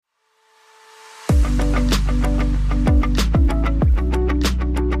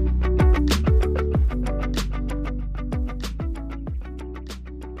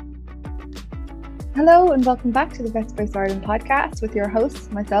Hello and welcome back to the Vet Space Ireland podcast with your hosts,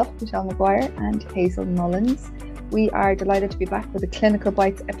 myself, Michelle Maguire, and Hazel Mullins. We are delighted to be back with a Clinical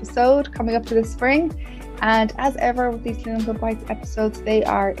Bites episode coming up for the spring. And as ever with these Clinical Bites episodes, they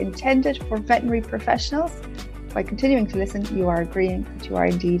are intended for veterinary professionals. By continuing to listen, you are agreeing that you are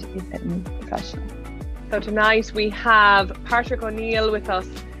indeed a veterinary professional. So tonight we have Patrick O'Neill with us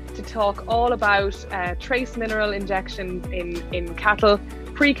to talk all about trace mineral injections in cattle,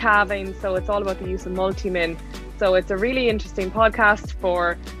 pre-calving. So it's all about the use of Multimin. So it's a really interesting podcast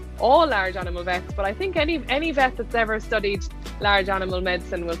for all large animal vets, but I think any vet that's ever studied large animal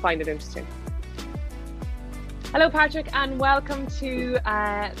medicine will find it interesting. Hello Patrick, and welcome to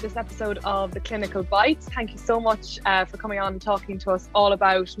this episode of the Clinical Bites. Thank you so much for coming on and talking to us all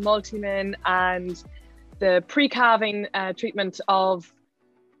about Multimin and the pre-calving treatment of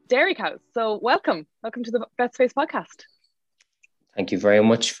dairy cows. So welcome to the Vet Space podcast. Thank you very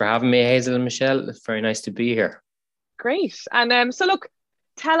much for having me, Hazel and Michelle. It's very nice to be here. Great. And so look,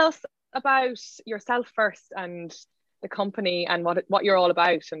 tell us about yourself first and the company and what you're all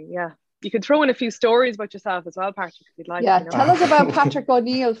about. And yeah, you could throw in a few stories about yourself as well, Patrick, if you'd like. Yeah, tell us about Patrick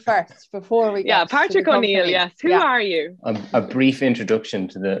O'Neill first before we get Patrick to the O'Neill, yes. Who are you? A brief introduction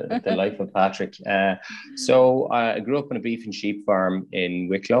to the life of Patrick. So I grew up on a beef and sheep farm in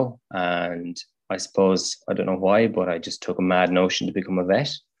Wicklow, and I suppose, I don't know why, but I just took a mad notion to become a vet.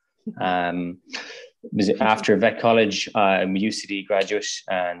 It was after vet college. I'm a UCD graduate,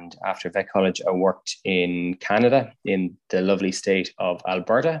 and after vet college, I worked in Canada, in the lovely state of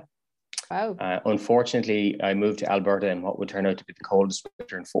Alberta. Wow. Unfortunately, I moved to Alberta in what would turn out to be the coldest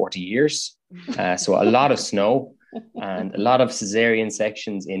winter in 40 years. So a lot of snow and a lot of cesarean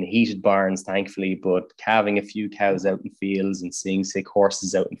sections in heated barns, thankfully, but calving a few cows out in fields and seeing sick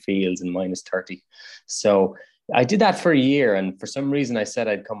horses out in fields in minus 30. So I did that for a year, and for some reason I said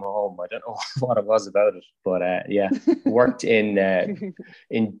I'd come home. I don't know what it was about it, but worked in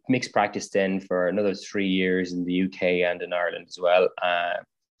mixed practice then for another 3 years in the UK and in Ireland as well.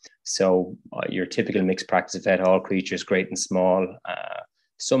 So your typical mixed practice vet, all creatures, great and small,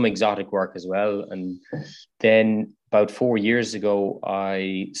 some exotic work as well. And then about 4 years ago,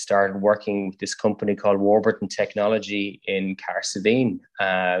 I started working with this company called Warburton Technology in Carsaveen,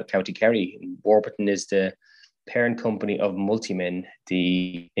 County Kerry. And Warburton is the parent company of Multimin,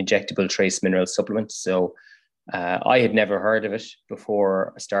 the injectable trace mineral supplement. So I had never heard of it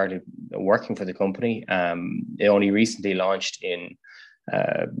before I started working for the company. It only recently launched in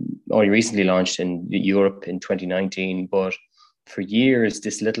Europe in 2019, but for years,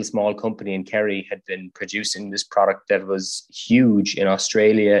 this little small company in Kerry had been producing this product that was huge in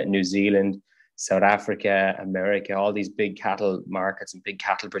Australia, New Zealand, South Africa, America, all these big cattle markets and big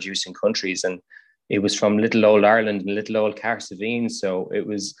cattle producing countries. And it was from little old Ireland and little old Carsaveen. So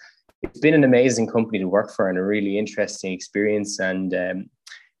it's been an amazing company to work for and a really interesting experience. And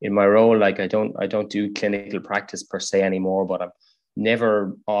in my role, I don't do clinical practice per se anymore, but I'm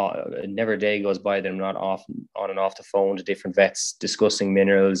never a day goes by that I'm not on and off the phone to different vets discussing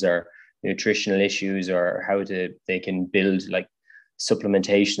minerals or nutritional issues or how they can build like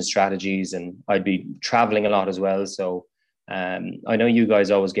supplementation strategies. And I'd be traveling a lot as well. So I know you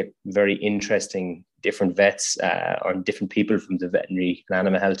guys always get very interesting different vets or different people from the veterinary and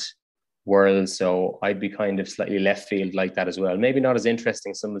animal health world. So I'd be kind of slightly left field like that as well. Maybe not as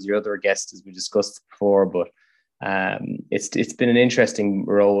interesting as some of your other guests as we discussed before, but it's been an interesting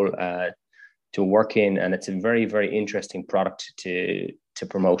role to work in, and it's a very, very interesting product to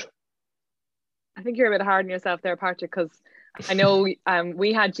promote. I think you're a bit hard on yourself there, Patrick, because I know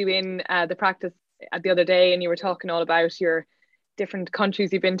we had you in the practice the other day, and you were talking all about your different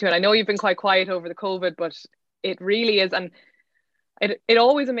countries you've been to, and I know you've been quite quiet over the COVID, but it really is, and it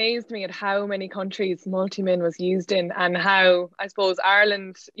always amazed me at how many countries Multimin was used in, and how I suppose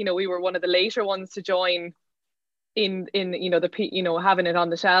Ireland, we were one of the later ones to join in having it on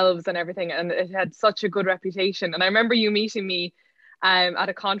the shelves and everything, and it had such a good reputation. And I remember you meeting me at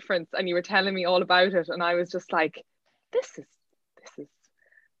a conference, and you were telling me all about it, and I was just like, this is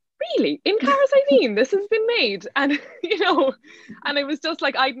really in Carsaveen, this has been made. And and it was just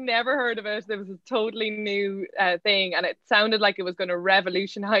like, I'd never heard of it. It was a totally new thing, and it sounded like it was going to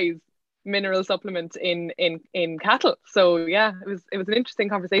revolutionize mineral supplements in cattle. So yeah, it was an interesting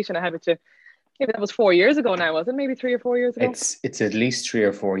conversation I had with you. Maybe that was 4 years ago now, was it? Maybe 3 or 4 years ago? It's at least 3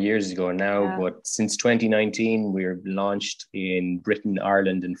 or 4 years ago now, yeah. But since 2019, we're launched in Britain,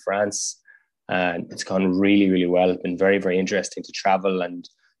 Ireland, and France. And it's gone really, really well. It's been very, very interesting to travel. And,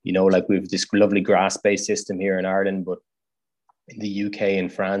 we've this lovely grass-based system here in Ireland, but in the UK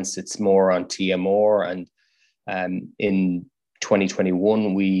and France, it's more on TMR. And in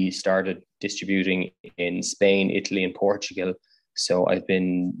 2021, we started distributing in Spain, Italy, and Portugal. So I've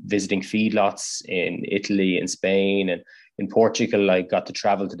been visiting feedlots in Italy and Spain, and in Portugal, I got to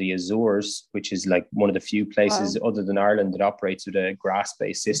travel to the Azores, which is like one of the few places other than Ireland that operates with a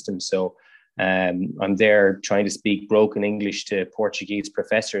grass-based system. So I'm there trying to speak broken English to Portuguese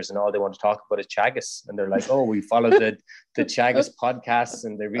professors, and all they want to talk about is Chagas. And they're like, oh, we follow the Chagas podcasts,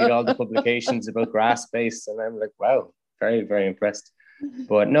 and they read all the publications about grass-based. And I'm like, wow, very, very impressed.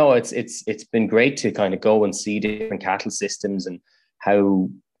 But no, it's been great to kind of go and see different cattle systems and how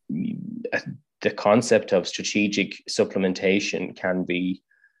the concept of strategic supplementation can be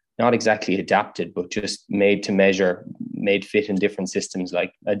not exactly adapted, but just made to measure, made fit in different systems.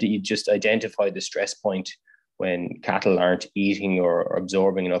 Like you just identify the stress point when cattle aren't eating or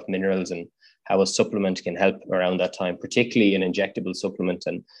absorbing enough minerals, and how a supplement can help around that time, particularly an injectable supplement.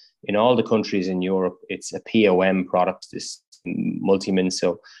 And in all the countries in Europe, it's a POM product, this Multimin.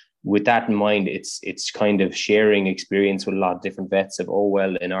 So with that in mind, it's kind of sharing experience with a lot of different vets of, oh,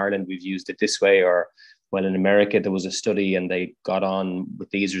 well, in Ireland, we've used it this way, or well, in America, there was a study and they got on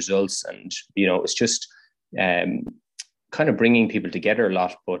with these results. And, it's just kind of bringing people together a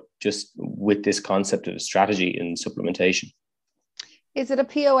lot, but just with this concept of strategy in supplementation. Is it a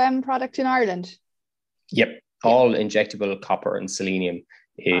POM product in Ireland? Yep. All injectable copper and selenium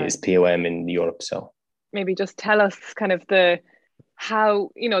is POM in Europe. So maybe just tell us kind of the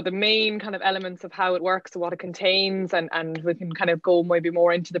main kind of elements of how it works and what it contains, and we can kind of go maybe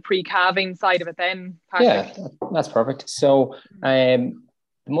more into the pre-calving side of it then. Patrick. Yeah, that's perfect. So the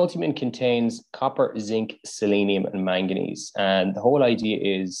Multimin contains copper, zinc, selenium, and manganese. And the whole idea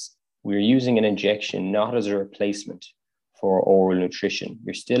is we're using an injection not as a replacement for oral nutrition.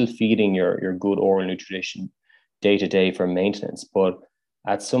 You're still feeding your good oral nutrition day to day for maintenance, but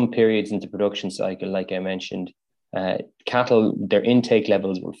at some periods in the production cycle, like I mentioned, cattle, their intake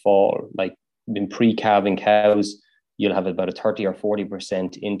levels will fall. Like in pre-calving cows, you'll have about a 30 or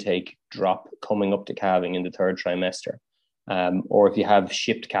 40% intake drop coming up to calving in the third trimester. Or if you have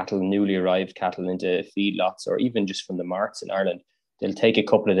shipped cattle, newly arrived cattle into feedlots, or even just from the marts in Ireland, they'll take a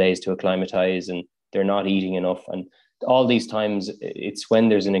couple of days to acclimatize and they're not eating enough. And all these times, it's when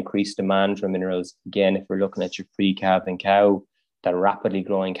there's an increased demand for minerals. Again, if we're looking at your pre-calving cow, that rapidly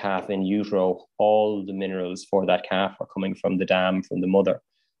growing calf in utero, all the minerals for that calf are coming from the dam, from the mother.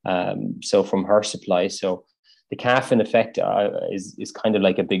 So from her supply. So the calf, in effect, is kind of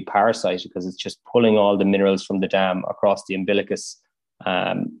like a big parasite, because it's just pulling all the minerals from the dam across the umbilicus.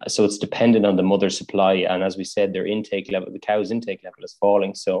 So it's dependent on the mother's supply. And as we said, their intake level, the cow's intake level is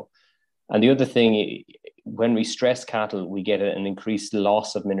falling. So, and the other thing, when we stress cattle, we get an increased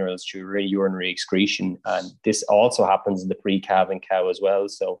loss of minerals through urinary excretion. And this also happens in the pre-calving cow as well.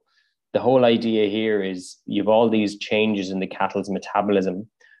 So the whole idea here is you've all these changes in the cattle's metabolism.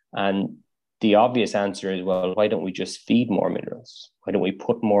 And the obvious answer is, well, why don't we just feed more minerals? Why don't we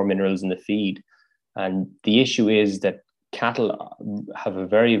put more minerals in the feed? And the issue is that cattle have a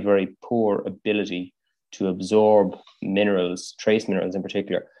very, very poor ability to absorb minerals, trace minerals in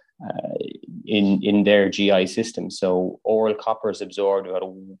particular, in their GI system. So oral copper is absorbed about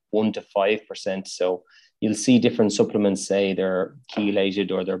 1 to 5%. So you'll see different supplements say they're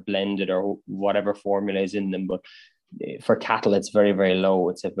chelated or they're blended or whatever formula is in them. But for cattle, it's very, very low.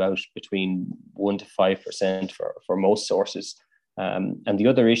 It's about between 1 to 5% for most sources. And the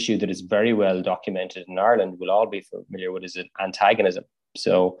other issue that is very well documented in Ireland, we'll all be familiar with, is antagonism.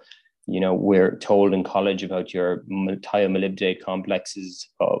 So we're told in college about your thiomolybdate complexes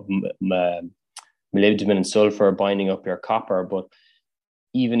of molybdenum and sulfur binding up your copper. But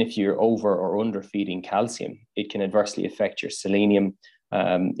even if you're over or under feeding calcium, it can adversely affect your selenium.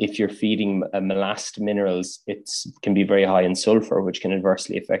 If you're feeding molast minerals, it can be very high in sulfur, which can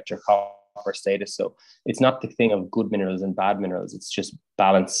adversely affect your copper status. So it's not the thing of good minerals and bad minerals. It's just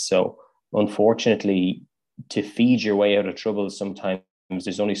balance. So unfortunately, to feed your way out of trouble, sometimes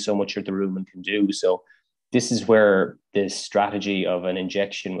there's only so much that the rumen can do. So this is where this strategy of an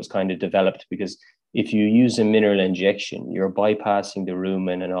injection was kind of developed, because if you use a mineral injection, you're bypassing the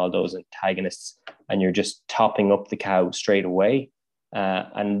rumen and all those antagonists, and you're just topping up the cow straight away.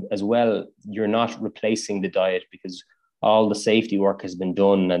 And as well, you're not replacing the diet, because all the safety work has been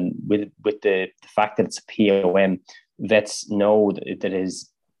done. And with the fact that it's a POM, vets know that it is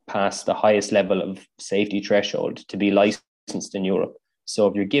past the highest level of safety threshold to be licensed in Europe. So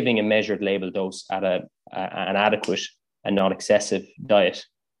if you're giving a measured label dose at an adequate and not excessive diet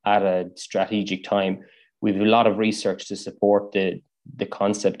at a strategic time, we have a lot of research to support the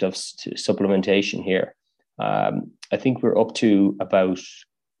concept of supplementation here. I think we're up to about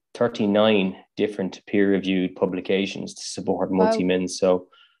 39 different peer-reviewed publications to support Multimin. So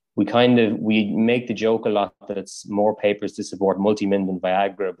we make the joke a lot that it's more papers to support Multimin than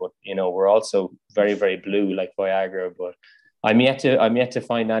Viagra, but we're also very, very blue like Viagra. But I'm yet to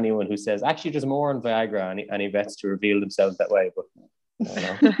find anyone who says actually there's more on Viagra. Any vets to reveal themselves that way, but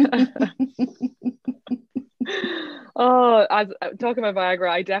I don't know. Oh, as talking about Viagra,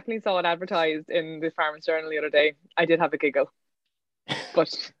 I definitely saw it advertised in the Farmers Journal the other day. I did have a giggle,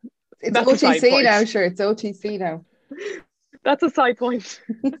 but it's OTC now. Sure, it's OTC now. That's a side point.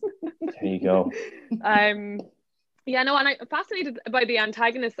 There you go. Yeah, no, and I'm fascinated by the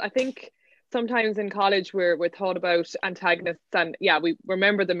antagonists. I think sometimes in college we're taught about antagonists, and yeah, we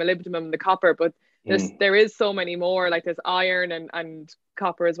remember the molybdenum, the copper, but there is so many more. Like there's iron and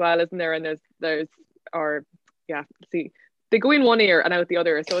copper as well, isn't there? And there's see, they go in one ear and out the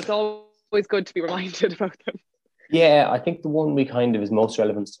other, so it's always good to be reminded about them. Yeah, I think the one we kind of is most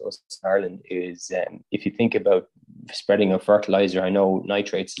relevant to us in Ireland is if you think about spreading of fertilizer. I know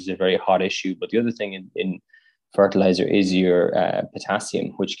nitrates is a very hot issue, but the other thing in fertilizer is your potassium,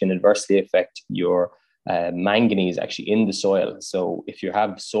 which can adversely affect your manganese actually in the soil. So if you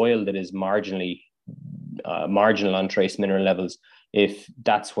have soil that is marginal on trace mineral levels, if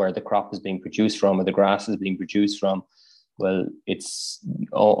that's where the crop is being produced from or the grass is being produced from, well, it's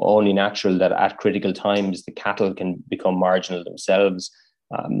only natural that at critical times the cattle can become marginal themselves.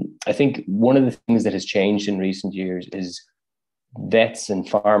 I think one of the things that has changed in recent years is vets and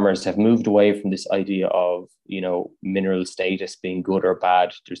farmers have moved away from this idea of, mineral status being good or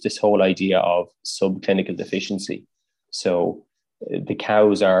bad. There's this whole idea of subclinical deficiency. So the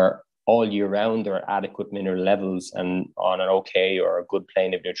cows are all year round, they're at adequate mineral levels and on an okay or a good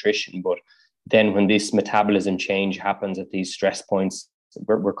plane of nutrition. But then when this metabolism change happens at these stress points,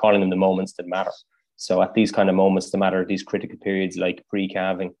 we're calling them the moments that matter. So at these kind of moments that matter, these critical periods like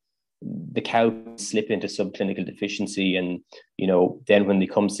pre-calving, the cow can slip into subclinical deficiency. And, then when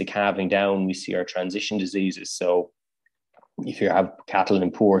it comes to calving down, we see our transition diseases. So if you have cattle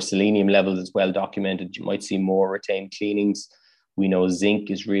in poor selenium levels, it's well documented, you might see more retained cleanings. We know zinc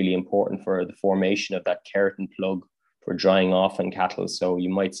is really important for the formation of that keratin plug for drying off in cattle. So you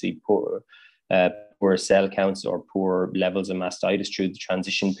might see poor cell counts or poor levels of mastitis through the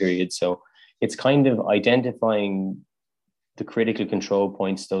transition period. So it's kind of identifying the critical control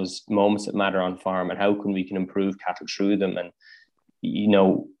points, those moments that matter on farm, and how we can improve cattle through them. And,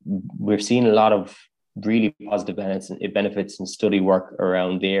 we've seen a lot of really positive benefits and study work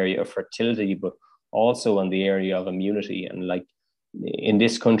around the area of fertility, but also on the area of immunity. And like in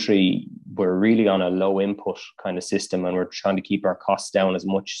this country, we're really on a low input kind of system, and we're trying to keep our costs down as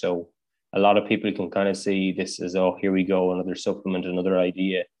much. So a lot of people can kind of see this as, oh, here we go, another supplement, another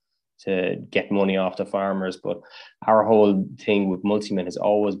idea to get money off the farmers. But our whole thing with Multimin has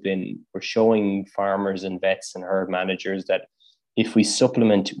always been, we're showing farmers and vets and herd managers that if we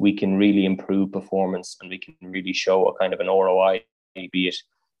supplement, we can really improve performance, and we can really show a kind of an ROI, be it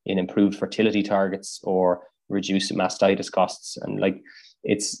in improved fertility targets or reduce mastitis costs. And like,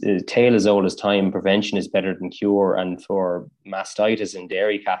 it's a tale as old as time. Prevention is better than cure. And for mastitis in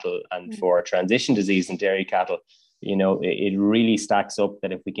dairy cattle and for transition disease in dairy cattle, it really stacks up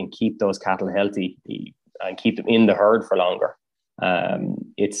that if we can keep those cattle healthy and keep them in the herd for longer,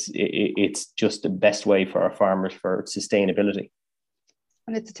 it's just the best way for our farmers for sustainability.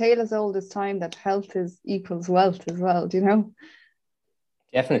 And it's a tale as old as time that health equals wealth as well, do you know?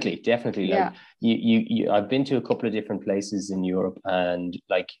 Definitely. Yeah. Like you I've been to a couple of different places in Europe, and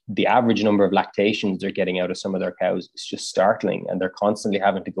like the average number of lactations they're getting out of some of their cows is just startling, and they're constantly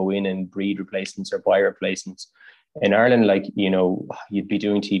having to go in and breed replacements or buy replacements. In Ireland, like, you'd be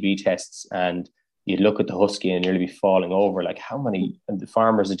doing TB tests and you'd look at the husky and you'll be falling over. Like, how many, and the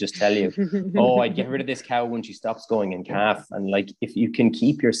farmers would just tell you, oh, I'd get rid of this cow when she stops going in calf. And like, if you can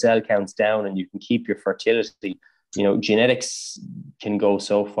keep your cell counts down and you can keep your fertility, genetics can go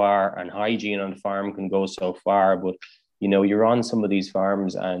so far and hygiene on the farm can go so far. But, you're on some of these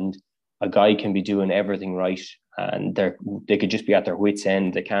farms and a guy can be doing everything right, and they could just be at their wits'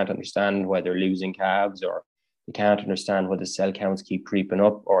 end. They can't understand why they're losing calves, or they can't understand why the cell counts keep creeping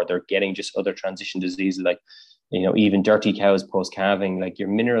up, or they're getting just other transition diseases like, even dirty cows post-calving. Like, your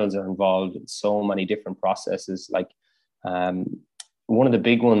minerals are involved in so many different processes. Like, one of the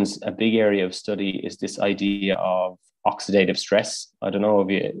big ones, a big area of study is this idea of oxidative stress. I don't know if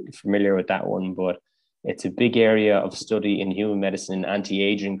you're familiar with that one, but it's a big area of study in human medicine,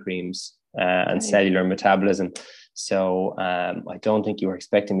 anti-aging creams and cellular metabolism. So I don't think you were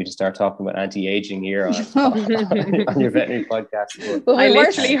expecting me to start talking about anti-aging here on your veterinary podcast. Well, I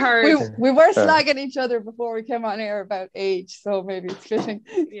literally heard we were slagging each other before we came on air about age, so maybe it's fitting.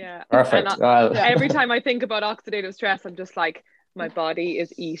 Yeah, perfect. Every time I think about oxidative stress, I'm just like, my body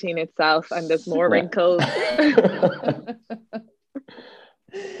is eating itself and there's more Yeah. wrinkles.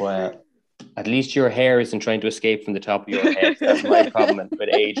 Well, at least your hair isn't trying to escape from the top of your head. That's my problem with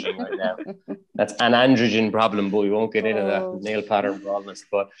aging right now. That's an androgen problem, but we won't get into that. Nail pattern baldness.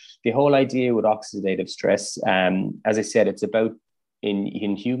 But the whole idea with oxidative stress, as I said, it's about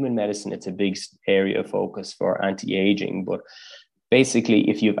in human medicine, it's a big area of focus for anti-aging. But basically,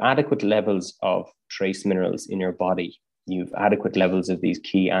 if you have adequate levels of trace minerals in your body, you've adequate levels of these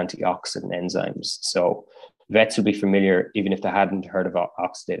key antioxidant enzymes. So vets will be familiar, even if they hadn't heard of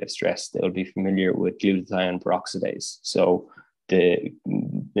oxidative stress, they'll be familiar with glutathione peroxidase. So the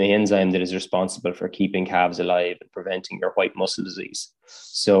enzyme that is responsible for keeping calves alive and preventing your white muscle disease.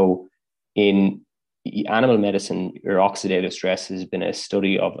 So in animal medicine, your oxidative stress has been a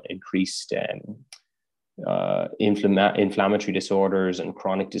study of increased inflammatory disorders and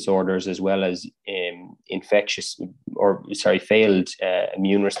chronic disorders, as well as failed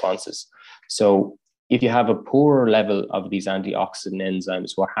immune responses. So if you have a poor level of these antioxidant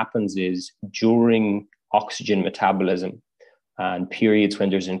enzymes, what happens is during oxygen metabolism and periods when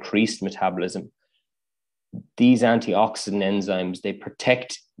there's increased metabolism, these antioxidant enzymes, they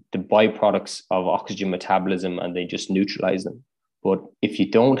protect the byproducts of oxygen metabolism and they just neutralize them. But if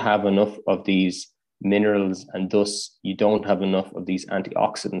you don't have enough of these minerals and thus you don't have enough of these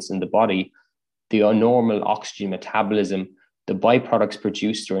antioxidants in the body, the normal oxygen metabolism, the byproducts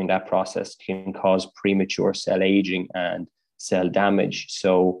produced during that process can cause premature cell aging and cell damage.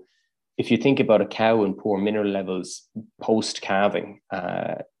 So if you think about a cow and poor mineral levels post-calving,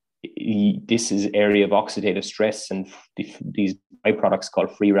 this is area of oxidative stress, and these byproducts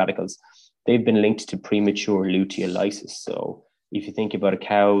called free radicals, they've been linked to premature luteal lysis. So if you think about a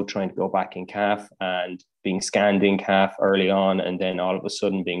cow trying to go back in calf and being scanned in calf early on, and then all of a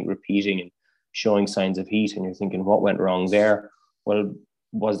sudden being repeating and showing signs of heat, and you're thinking, what went wrong there? Well,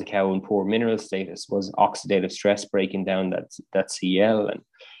 was the cow in poor mineral status? Was oxidative stress breaking down that CL? And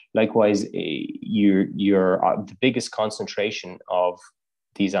likewise, the biggest concentration of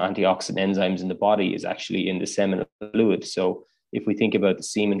these antioxidant enzymes in the body is actually in the seminal fluid. So if we think about the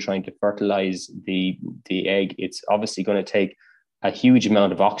semen trying to fertilize the egg, it's obviously going to take a huge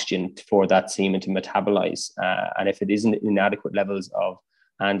amount of oxygen for that semen to metabolize. And if it isn't in adequate levels of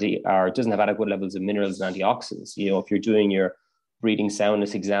or it doesn't have adequate levels of minerals and antioxidants, if you're doing your breeding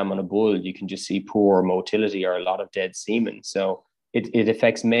soundness exam on a bull, you can just see poor motility or a lot of dead semen. So it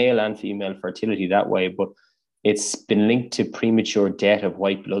affects male and female fertility that way, but it's been linked to premature death of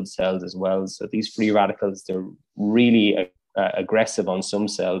white blood cells as well. So these free radicals, they're really aggressive on some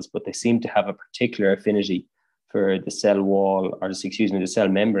cells, but they seem to have a particular affinity for the cell wall, or the cell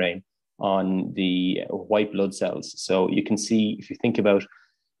membrane on the white blood cells. So you can see, if you think about,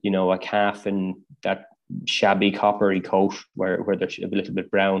 a calf and that shabby coppery coat where they're a little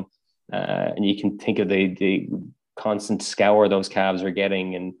bit brown, and you can think of the constant scour those calves are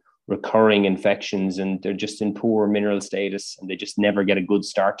getting and recurring infections, and they're just in poor mineral status and they just never get a good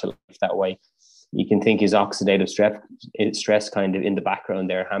start to life that way. You can think is oxidative stress kind of in the background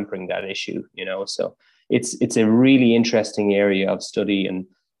there hampering that issue, so it's a really interesting area of study. And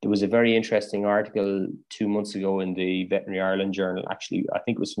there was a very interesting article 2 months ago in the Veterinary Ireland Journal, actually, I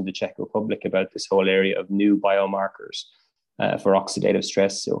think it was from the Czech Republic, about this whole area of new biomarkers for oxidative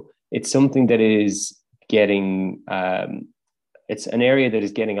stress. So it's something that is getting, it's an area that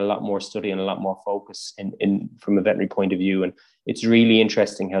is getting a lot more study and a lot more focus from a veterinary point of view. And it's really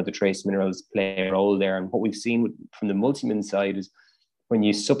interesting how the trace minerals play a role there. And what we've seen from the Multimin side is when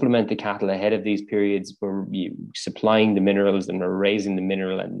you supplement the cattle ahead of these periods, where you supplying the minerals and are raising the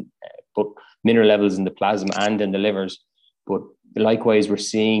mineral and put mineral levels in the plasma and in the livers. But likewise, we're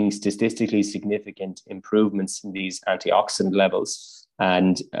seeing statistically significant improvements in these antioxidant levels.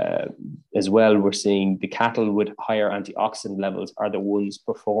 And as well, we're seeing the cattle with higher antioxidant levels are the ones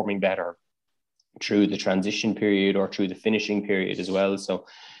performing better through the transition period or through the finishing period as well. So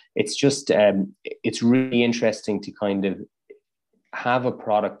it's just, it's really interesting to kind of have a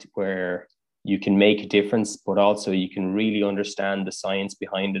product where you can make a difference, but also you can really understand the science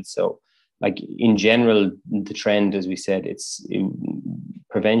behind it. So like in general, the trend, as we said,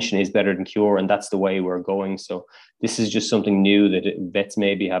 prevention is better than cure, and that's the way we're going. So this is just something new that vets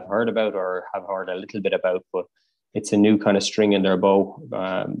maybe have heard about or have heard a little bit about, but it's a new kind of string in their bow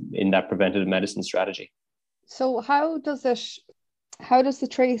in that preventative medicine strategy. So how does the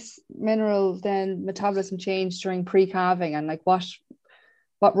trace mineral then metabolism change during pre-calving, and like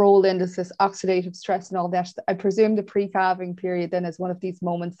what role then does this oxidative stress and all that? I presume the pre-calving period then is one of these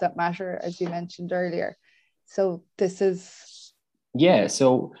moments that matter, as you mentioned earlier. So this is... Yeah,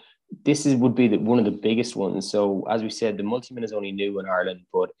 so would be one of the biggest ones. So as we said, the Multimin is only new in Ireland,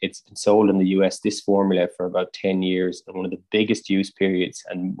 but it's been sold in the US, this formula, for about 10 years. And one of the biggest use periods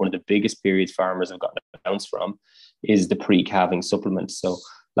and one of the biggest periods farmers have gotten a bounce from is the pre-calving supplement. So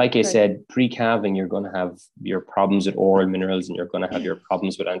like I said, pre-calving, you're going to have your problems with oral minerals and you're going to have your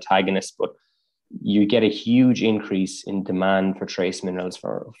problems with antagonists, but you get a huge increase in demand for trace minerals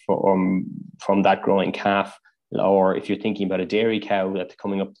from that growing calf. Or if you're thinking about a dairy cow that's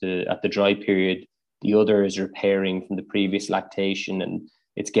coming up at the dry period, the udder is repairing from the previous lactation and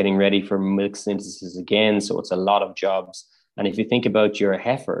it's getting ready for milk synthesis again. So it's a lot of jobs. And if you think about your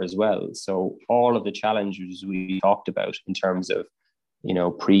heifer as well, so all of the challenges we talked about in terms of,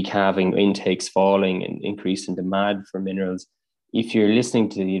 pre-calving intakes falling and increase in demand for minerals, if you're listening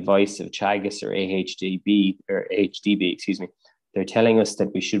to the advice of Chagas or HDB, they're telling us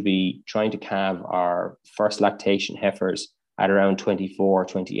that we should be trying to calve our first lactation heifers at around 24,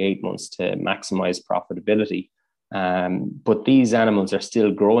 28 months to maximize profitability. But these animals are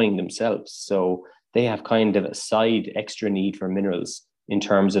still growing themselves. So they have kind of a side extra need for minerals in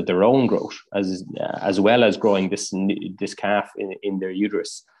terms of their own growth, as well as growing this calf in their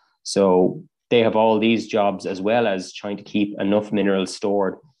uterus. So they have all these jobs as well as trying to keep enough minerals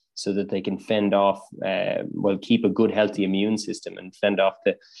stored so that they can keep a good, healthy immune system and fend off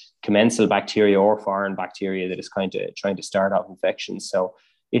the commensal bacteria or foreign bacteria that is kind of trying to start off infections. So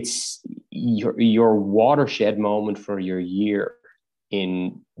it's your watershed moment for your year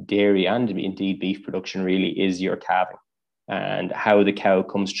in dairy and indeed beef production really is your calving, and how the cow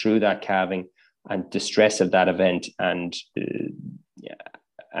comes through that calving and the stress of that event, and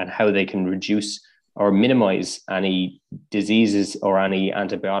how they can reduce or minimize any diseases or any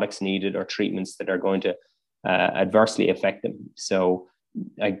antibiotics needed or treatments that are going to adversely affect them. So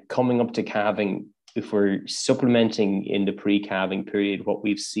coming up to calving, if we're supplementing in the pre-calving period, what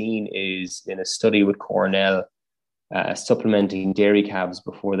we've seen is in a study with Cornell, supplementing dairy calves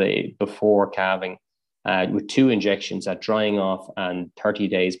before calving with 2 injections at drying off and 30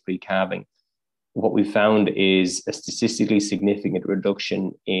 days pre-calving. What we found is a statistically significant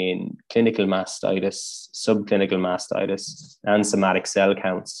reduction in clinical mastitis, subclinical mastitis, and somatic cell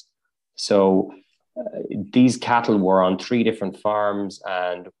counts. So these cattle were on 3 different farms,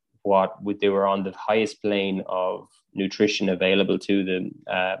 and they were on the highest plane of nutrition available to them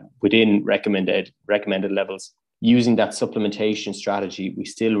within recommended levels. Using that supplementation strategy, we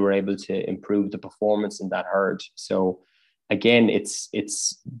still were able to improve the performance in that herd. So again,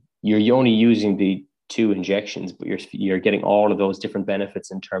 you're only using the 2 injections, but you're getting all of those different benefits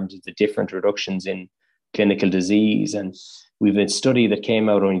in terms of the different reductions in clinical disease. And we've a study that came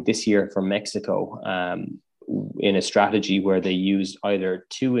out only this year from Mexico in a strategy where they used either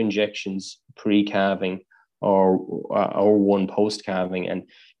 2 injections pre-calving or 1 post-calving. And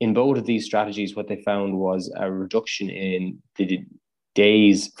in both of these strategies, what they found was a reduction in the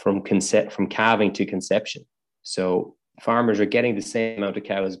days from calving to conception. So farmers are getting the same amount of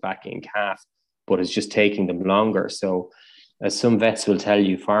cows back in calf, but it's just taking them longer. So as some vets will tell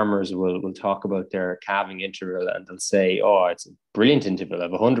you, farmers will talk about their calving interval and they'll say, oh, it's a brilliant interval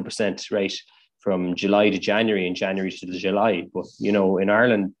of 100% rate from July to January and January to July. But, in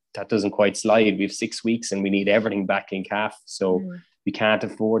Ireland, that doesn't quite slide. We have 6 weeks and we need everything back in calf. So we can't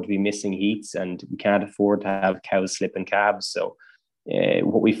afford to be missing heats and we can't afford to have cows slipping calves. So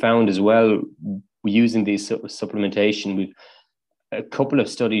what we found as well, using these supplementation, we've a couple of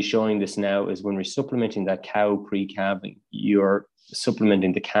studies showing this now, is when we're supplementing that cow pre-calving, you're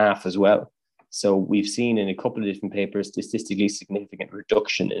supplementing the calf as well. So we've seen in a couple of different papers statistically significant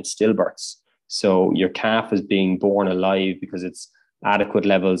reduction in stillbirths. So your calf is being born alive because it's adequate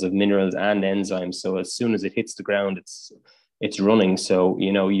levels of minerals and enzymes. So as soon as it hits the ground, it's running. So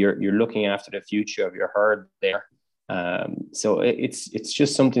you're looking after the future of your herd there. So it's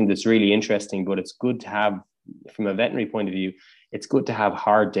just something that's really interesting, but it's good to have, from a veterinary point of view, it's good to have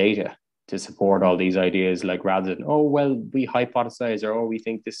hard data to support all these ideas, like rather than, we hypothesize, or, we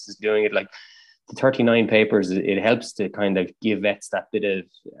think this is doing it. Like the 39 papers, it helps to kind of give vets that bit of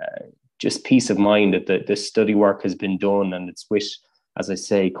just peace of mind that the study work has been done, and it's with, as I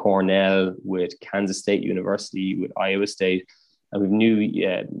say, Cornell, with Kansas State University, with Iowa State, and we've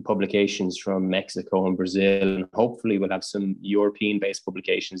new publications from Mexico and Brazil, and hopefully we'll have some European-based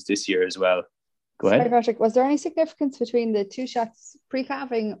publications this year as well. Go ahead. Sorry, Patrick, was there any significance between the 2 shots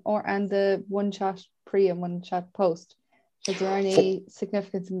pre-calving and the 1 shot pre and 1 shot post? Is there any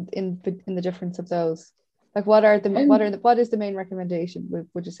significance in the difference of those? Like, what is the main recommendation,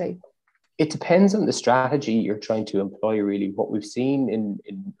 would you say? It depends on the strategy you're trying to employ, really. What we've seen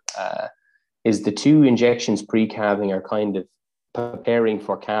is the 2 injections pre-calving are kind of preparing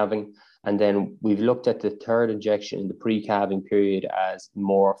for calving. And then we've looked at the third injection in the pre-calving period as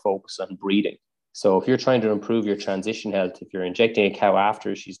more focused on breeding. So if you're trying to improve your transition health, if you're injecting a cow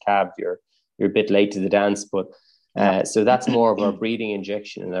after she's calved, you're a bit late to the dance. But so that's more of our breeding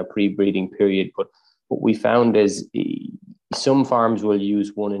injection in our pre-breeding period. But what we found is some farms will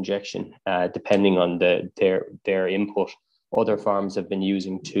use one injection depending on their input. Other farms have been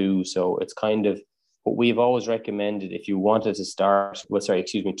using two. So it's kind of what we've always recommended if you wanted to start,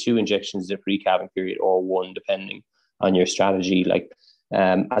 two injections in the pre-calving period or one, depending on your strategy. Like,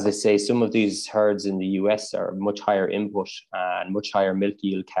 as I say, some of these herds in the US are much higher input and much higher milk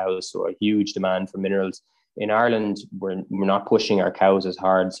yield cows, so a huge demand for minerals. In Ireland, we're not pushing our cows as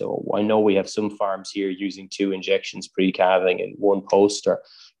hard. So I know we have some farms here using two injections pre-calving and one poster,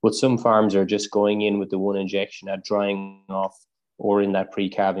 but some farms are just going in with the one injection at drying off or in that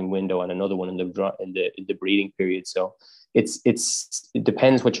pre-calving window and another one in the breeding period. So it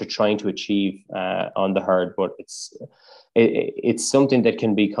depends what you're trying to achieve on the herd, but it's something that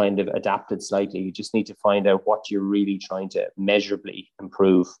can be kind of adapted slightly. You just need to find out what you're really trying to measurably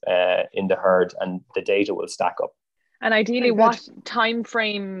improve in the herd, and the data will stack up. And ideally, what time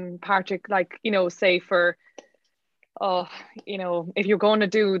frame, Patrick, like, say for, if you're going to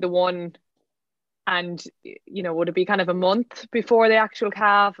do the one, and, would it be kind of a month before the actual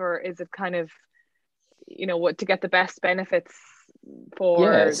calf, or is it kind of, what to get the best benefits for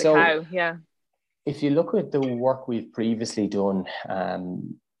the cow? Yeah. If you look at the work we've previously done,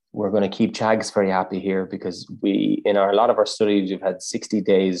 we're going to keep Chags very happy here, because in a lot of our studies, we've had 60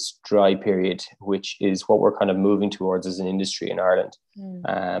 days dry period, which is what we're kind of moving towards as an industry in Ireland.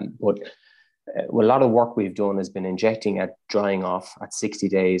 But a lot of work we've done has been injecting at drying off at 60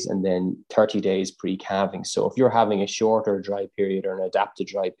 days and then 30 days pre-calving. So if you're having a shorter dry period or an adapted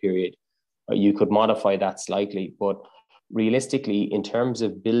dry period, you could modify that slightly. But realistically, in terms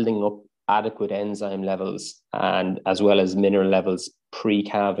of building up adequate enzyme levels and as well as mineral levels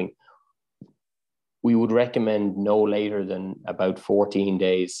pre-calving, we would recommend no later than about 14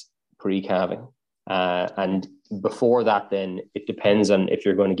 days pre-calving. And before that, then it depends on if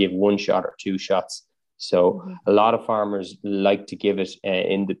you're going to give one shot or two shots. So a lot of farmers like to give it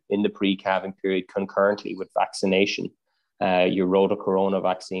in the pre-calving period concurrently with vaccination, your rotacorona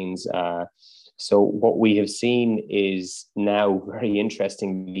vaccines. So what we have seen is now very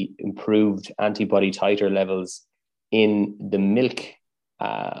interestingly improved antibody titer levels in the milk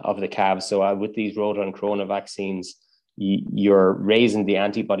of the calves. So with these rota and corona vaccines, you're raising the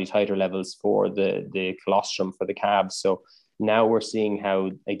antibody titer levels for the colostrum for the calves. So now we're seeing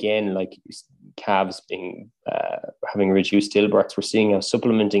how, again, like calves being having reduced stillbirths, we're seeing how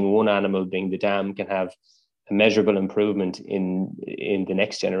supplementing one animal, being the dam, can have a measurable improvement in the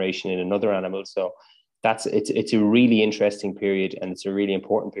next generation in another animal. So it's a really interesting period, and it's a really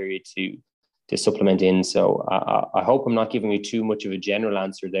important period to supplement in. So I hope I'm not giving you too much of a general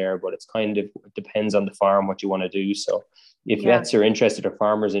answer there, but it's kind of, it depends on the farm what you want to do. So if vets are interested or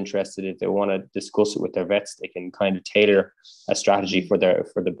farmers interested, if they want to discuss it with their vets, they can kind of tailor a strategy for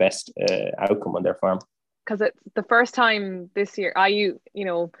the best outcome on their farm. Because it's the first time this year I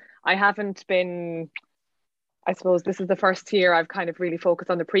haven't been, I suppose this is the first year I've kind of really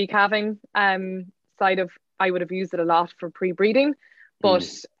focused on the pre-calving side of, I would have used it a lot for pre-breeding, but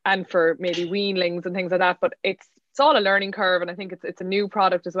and for maybe weanlings and things like that. But it's all a learning curve, and I think it's a new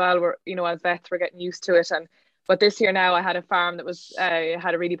product as well. Where as vets we're getting used to it. But this year now I had a farm that was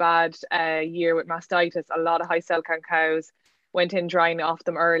had a really bad year with mastitis. A lot of high cell count cows, went in drying off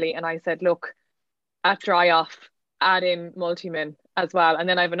them early, and I said, look, at dry off, add in Multimin as well. And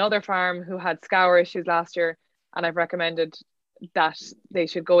then I have another farm who had scour issues last year, and I've recommended that they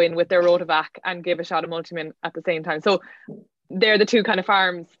should go in with their Rotavac and give a shot of Multimin at the same time. So they're the two kind of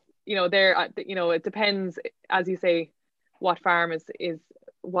farms, it depends, as you say, what farm is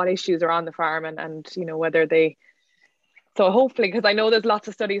what issues are on the farm and whether they, so hopefully, because I know there's lots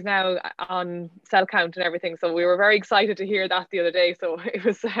of studies now on cell count and everything. So we were very excited to hear that the other day. So it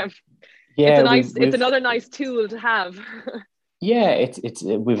was, it's another nice tool to have. Yeah,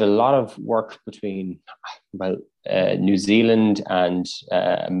 we've a lot of work between New Zealand and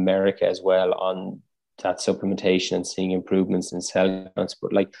America as well on that supplementation and seeing improvements in cell counts.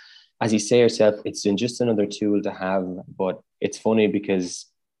 But like, as you say yourself, it's just another tool to have. But it's funny because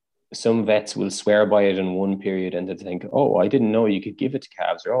some vets will swear by it in one period and they think, oh, I didn't know you could give it to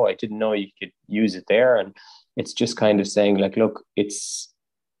calves, or oh, I didn't know you could use it there. And it's just kind of saying like, look, it's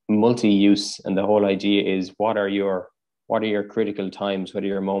multi-use, and the whole idea is what are your critical times, what are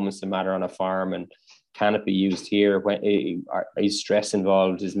your moments that matter on a farm, and can it be used here? Is stress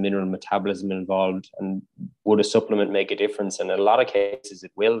involved? Is mineral metabolism involved? And would a supplement make a difference? And in a lot of cases,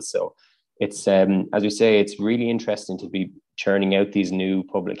 it will. So it's, as we say, it's really interesting to be churning out these new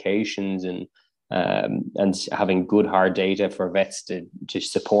publications and having good hard data for vets to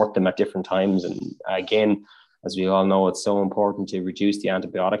support them at different times. And again, as we all know, it's so important to reduce the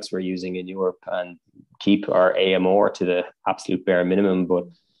antibiotics we're using in Europe and keep our AMR to the absolute bare minimum. But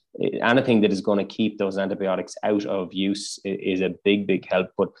anything that is going to keep those antibiotics out of use is a big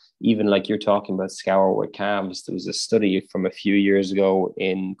help. But even like you're talking about scour with calves, there was a study from a few years ago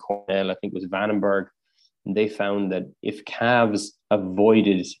in Cornell, I think it was Vandenberg, and they found that if calves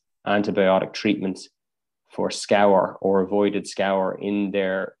avoided antibiotic treatments for scour or avoided scour in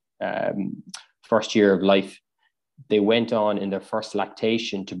their first year of life, they went on in their first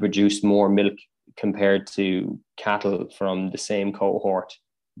lactation to produce more milk compared to cattle from the same cohort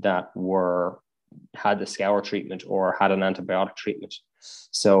that had the scour treatment or had an antibiotic treatment.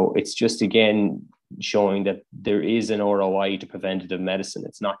 So it's just, again, showing that there is an ROI to preventative medicine.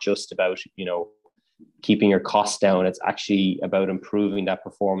 It's not just about, keeping your costs down. It's actually about improving that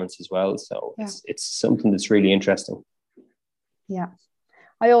performance as well. So it's something that's really interesting. Yeah.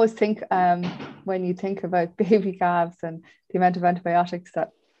 I always think when you think about baby calves and the amount of antibiotics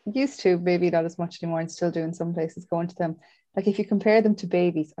that used to, maybe not as much anymore and still do in some places, going to them, like if you compare them to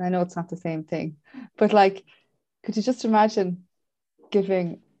babies, and I know it's not the same thing, but like, could you just imagine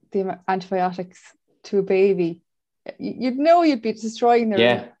giving the antibiotics to a baby? You'd be destroying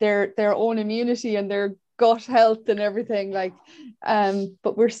their own immunity and their gut health and everything, like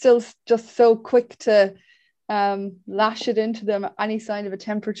but we're still just so quick to lash it into them any sign of a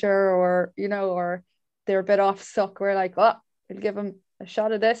temperature or or they're a bit off suck. We're like, we'll give them a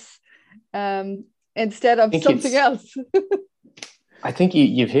shot of this instead of something else. I think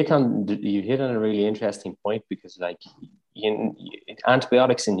you've hit on a really interesting point, because like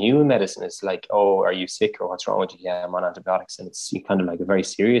antibiotics in human medicine is like, oh, are you sick or what's wrong with you? Yeah, I'm on antibiotics, and it's kind of like a very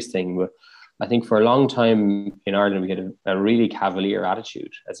serious thing. But I think for a long time in Ireland, we had a really cavalier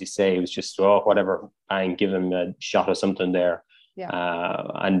attitude. As you say, it was just, whatever, and give them a shot of something there. Yeah.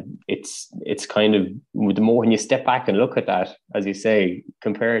 And it's kind of, the more when you step back and look at that, as you say,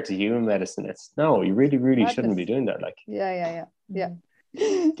 compare it to human medicine, it's no, you really shouldn't be doing that. Like, yeah.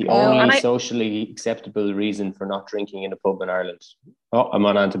 The only socially acceptable reason for not drinking in a pub in Ireland, I'm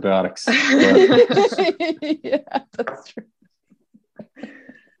on antibiotics. Yeah, that's true.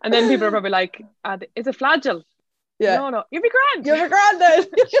 And then people are probably like, it's a flagell. Yeah. No, you'll be grand. You'll be grand then.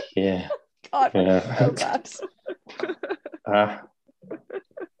 Yeah. God, so bad.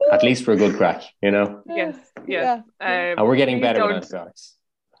 At least for a good crack, Yes. Yeah. And we're getting better with antibiotics.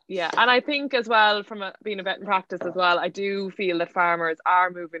 Yeah, and I think as well, from being a vet in practice as well, I do feel that farmers are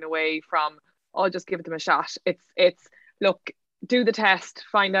moving away from, just give them a shot. It's look, do the test,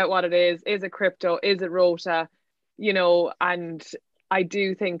 find out what it is. Is it crypto? Is it rota? And I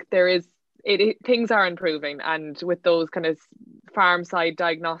do think things are improving, and with those kind of farm side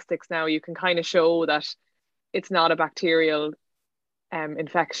diagnostics now, you can kind of show that it's not a bacterial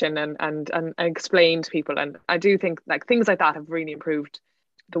infection and explain to people. And I do think like things like that have really improved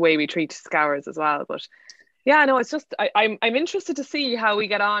the way we treat scours as well. But yeah, no, it's just I'm interested to see how we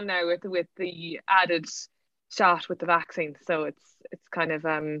get on now with the added shot with the vaccine. So it's kind of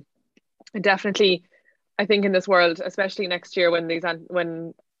definitely, I think in this world, especially next year when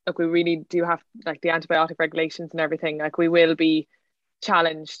we really do have like the antibiotic regulations and everything, like we will be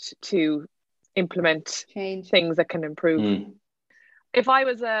challenged to implement things that can improve. If I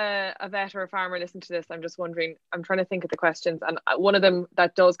was a vet or a farmer listening to this, I'm just wondering, I'm trying to think of the questions, and one of them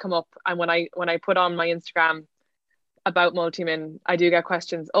that does come up, and when I put on my Instagram about Multimin, I do get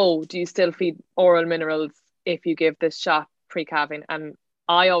questions, do you still feed oral minerals if you give this shot pre-calving? And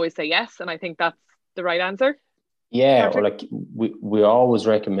I always say yes, and I think that's the right answer. Yeah, or like we always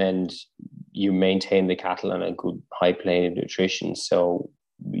recommend you maintain the cattle on a good high plane of nutrition, so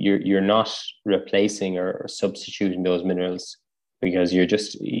you're not replacing or substituting those minerals, because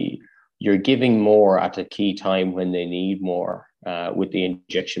you're giving more at a key time when they need more with the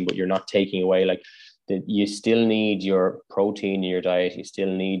injection, but you're not taking away. Like you still need your protein in your diet, you still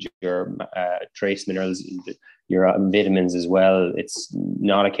need your trace minerals, your vitamins as well. It's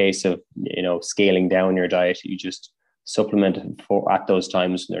not a case of scaling down your diet. You just supplement at those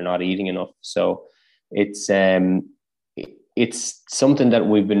times when they're not eating enough. So it's something that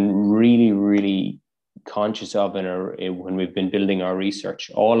we've been really conscious of when we've been building our research.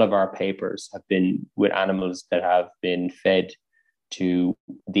 All of our papers have been with animals that have been fed to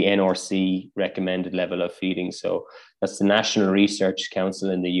the NRC recommended level of feeding. So that's the National Research Council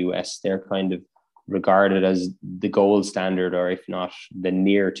in the US. They're kind of regarded as the gold standard, or if not the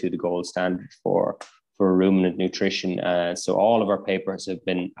near to the gold standard for ruminant nutrition. So all of our papers have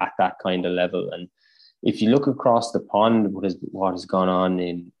been at that kind of level. And if you look across the pond, what has gone on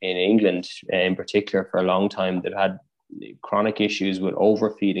in England in particular for a long time, they've had chronic issues with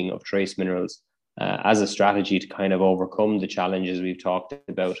overfeeding of trace minerals as a strategy to kind of overcome the challenges we've talked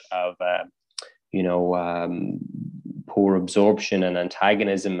about of poor absorption and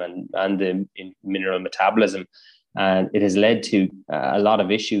antagonism and the mineral metabolism. And it has led to a lot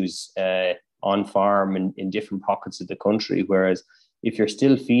of issues on farm in different pockets of the country. Whereas if you're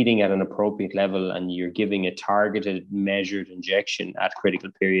still feeding at an appropriate level and you're giving a targeted, measured injection at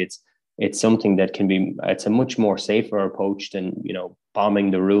critical periods, it's something that it's a much more safer approach than,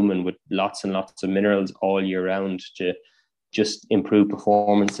 bombing the rumen with lots and lots of minerals all year round to just improve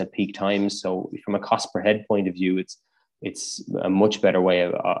performance at peak times. So from a cost per head point of view, it's a much better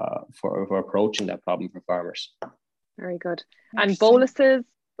way for approaching that problem for farmers. Very good. And boluses,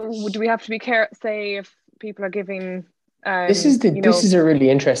 do we have to be careful, say, if people are giving... this is a really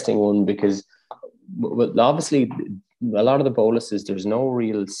interesting one, because obviously a lot of the boluses, there's no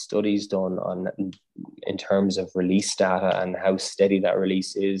real studies done on in terms of release data and how steady that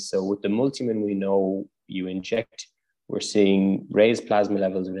release is. So with the Multimin, we know you inject, we're seeing raised plasma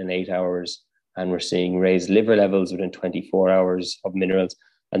levels within 8 hours, and we're seeing raised liver levels within 24 hours of minerals.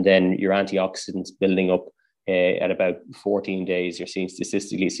 And then your antioxidants building up at about 14 days, you're seeing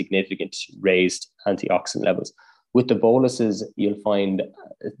statistically significant raised antioxidant levels. With the boluses, you'll find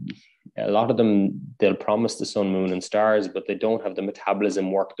a lot of them, they'll promise the sun, moon, and stars, but they don't have the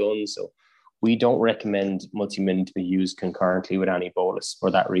metabolism work done. So we don't recommend Multimin to be used concurrently with any bolus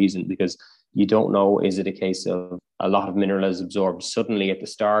for that reason, because you don't know, is it a case of a lot of mineral is absorbed suddenly at the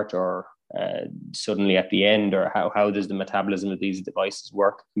start or suddenly at the end, or how does the metabolism of these devices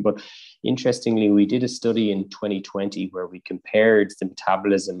work? But interestingly, we did a study in 2020 where we compared the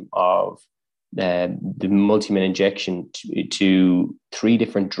metabolism of the Multimin injection to 3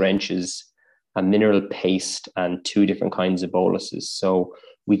 different drenches, a mineral paste, and 2 different kinds of boluses. So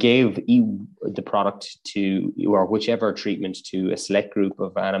we gave the product or whichever treatment to a select group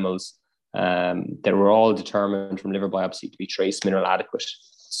of animals that were all determined from liver biopsy to be trace mineral adequate.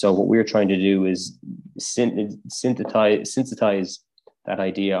 So what we're trying to do is synthesize that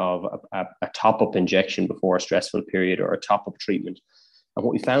idea of a top-up injection before a stressful period, or a top-up treatment. And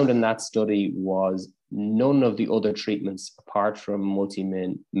what we found in that study was none of the other treatments apart from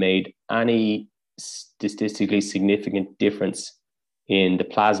Multimin made any statistically significant difference in the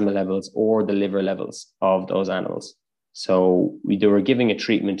plasma levels or the liver levels of those animals. So they were giving a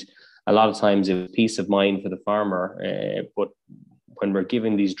treatment, a lot of times it was peace of mind for the farmer, but when we're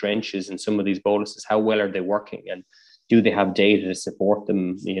giving these drenches and some of these boluses, how well are they working, and do they have data to support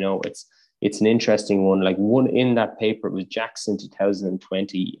them? It's an interesting one. Like one in that paper, it was Jackson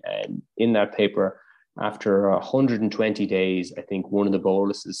 2020, and in that paper, after 120 days, I think one of the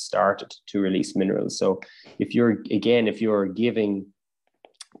boluses started to release minerals. So if you're giving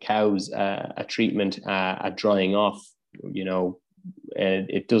cows a treatment at drying off,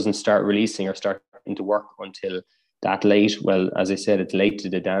 it doesn't start releasing or starting to work until that late. Well, as I said, it's late to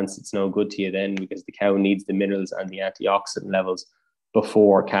the dance. It's no good to you then, because the cow needs the minerals and the antioxidant levels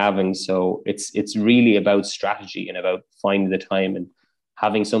before calving. So it's really about strategy and about finding the time and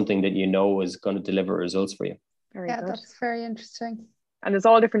having something that is going to deliver results for you. Very good. That's very interesting. And there's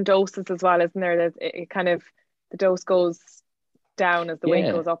all different doses as well, isn't there? There's it kind of, the dose goes down as the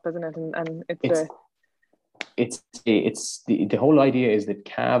weight goes up, isn't it? And it's the whole idea is that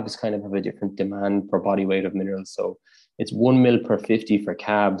calves kind of have a different demand per body weight of minerals. So it's 1 mil per 50 for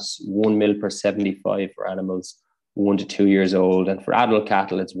calves, 1 mil per 75 for animals 1 to 2 years old, and for adult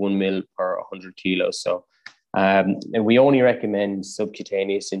cattle it's 1 mil per 100 kilos. So and we only recommend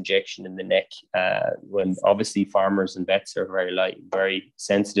subcutaneous injection in the neck when obviously farmers and vets are very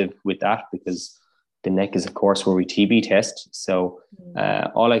sensitive with that, because the neck is of course where we TB test. So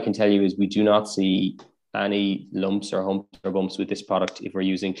all I can tell you is we do not see any lumps or humps or bumps with this product if we're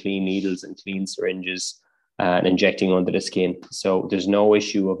using clean needles and clean syringes and injecting under the skin. So there's no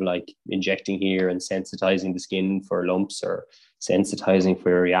issue of like injecting here and sensitizing the skin for lumps or sensitizing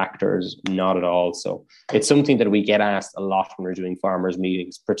for reactors, not at all. So it's something that we get asked a lot when we're doing farmers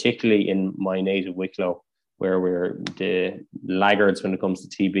meetings, particularly in my native Wicklow, where we're the laggards when it comes to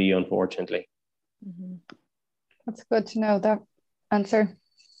TB, unfortunately. Mm-hmm. That's good to know that answer.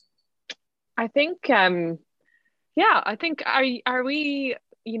 I think, are we,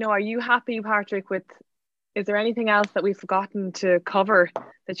 are you happy, Patrick, with, is there anything else that we've forgotten to cover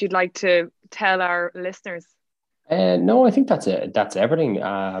that you'd like to tell our listeners? No, I think that's it. That's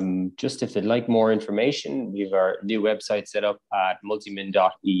everything. Just if they'd like more information, we have our new website set up at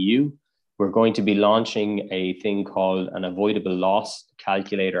multimin.eu. We're going to be launching a thing called an avoidable loss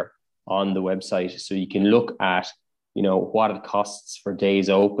calculator on the website. So you can look at, what it costs for days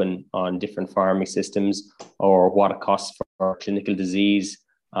open on different farming systems, or what it costs for clinical disease,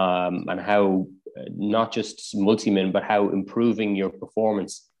 and how not just Multimin, but how improving your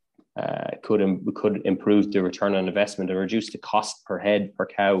performance could improve the return on investment and reduce the cost per head per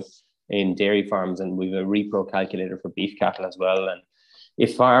cow in dairy farms. And we've a repro calculator for beef cattle as well. And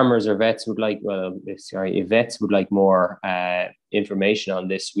if farmers or vets would like, if vets would like more information on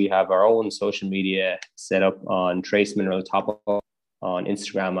this, we have our own social media set up on Trace Mineral Top Up on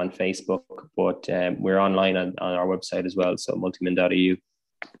Instagram, on Facebook, but we're online on our website as well, so multimin.eu.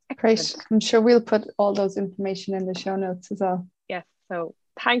 Great. I'm sure we'll put all those information in the show notes as well. Yes, so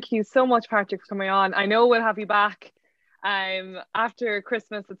thank you so much, Patrick, for coming on. I know we'll have you back after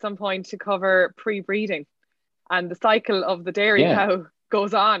Christmas at some point to cover pre-breeding and the cycle of the dairy cow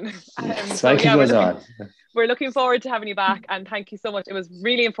goes on. Goes on. We're looking forward to having you back, and thank you so much. It was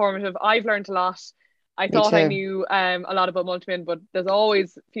really informative. I've learned a lot. I thought I knew a lot about Multimin, but there's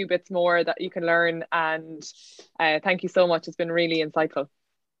always a few bits more that you can learn, and thank you so much. It's been really insightful.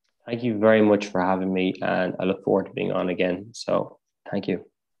 Thank you very much for having me, and I look forward to being on again. So thank you.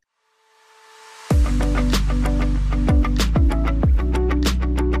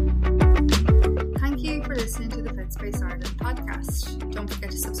 Thank you for listening to the Vetspace Ireland podcast. Don't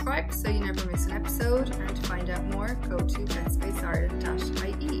forget to subscribe so you never miss an episode, and to find out more, go to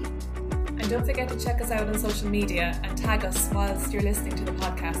vetspaceireland.ie. And don't forget to check us out on social media and tag us whilst you're listening to the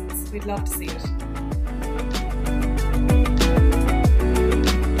podcasts. We'd love to see it.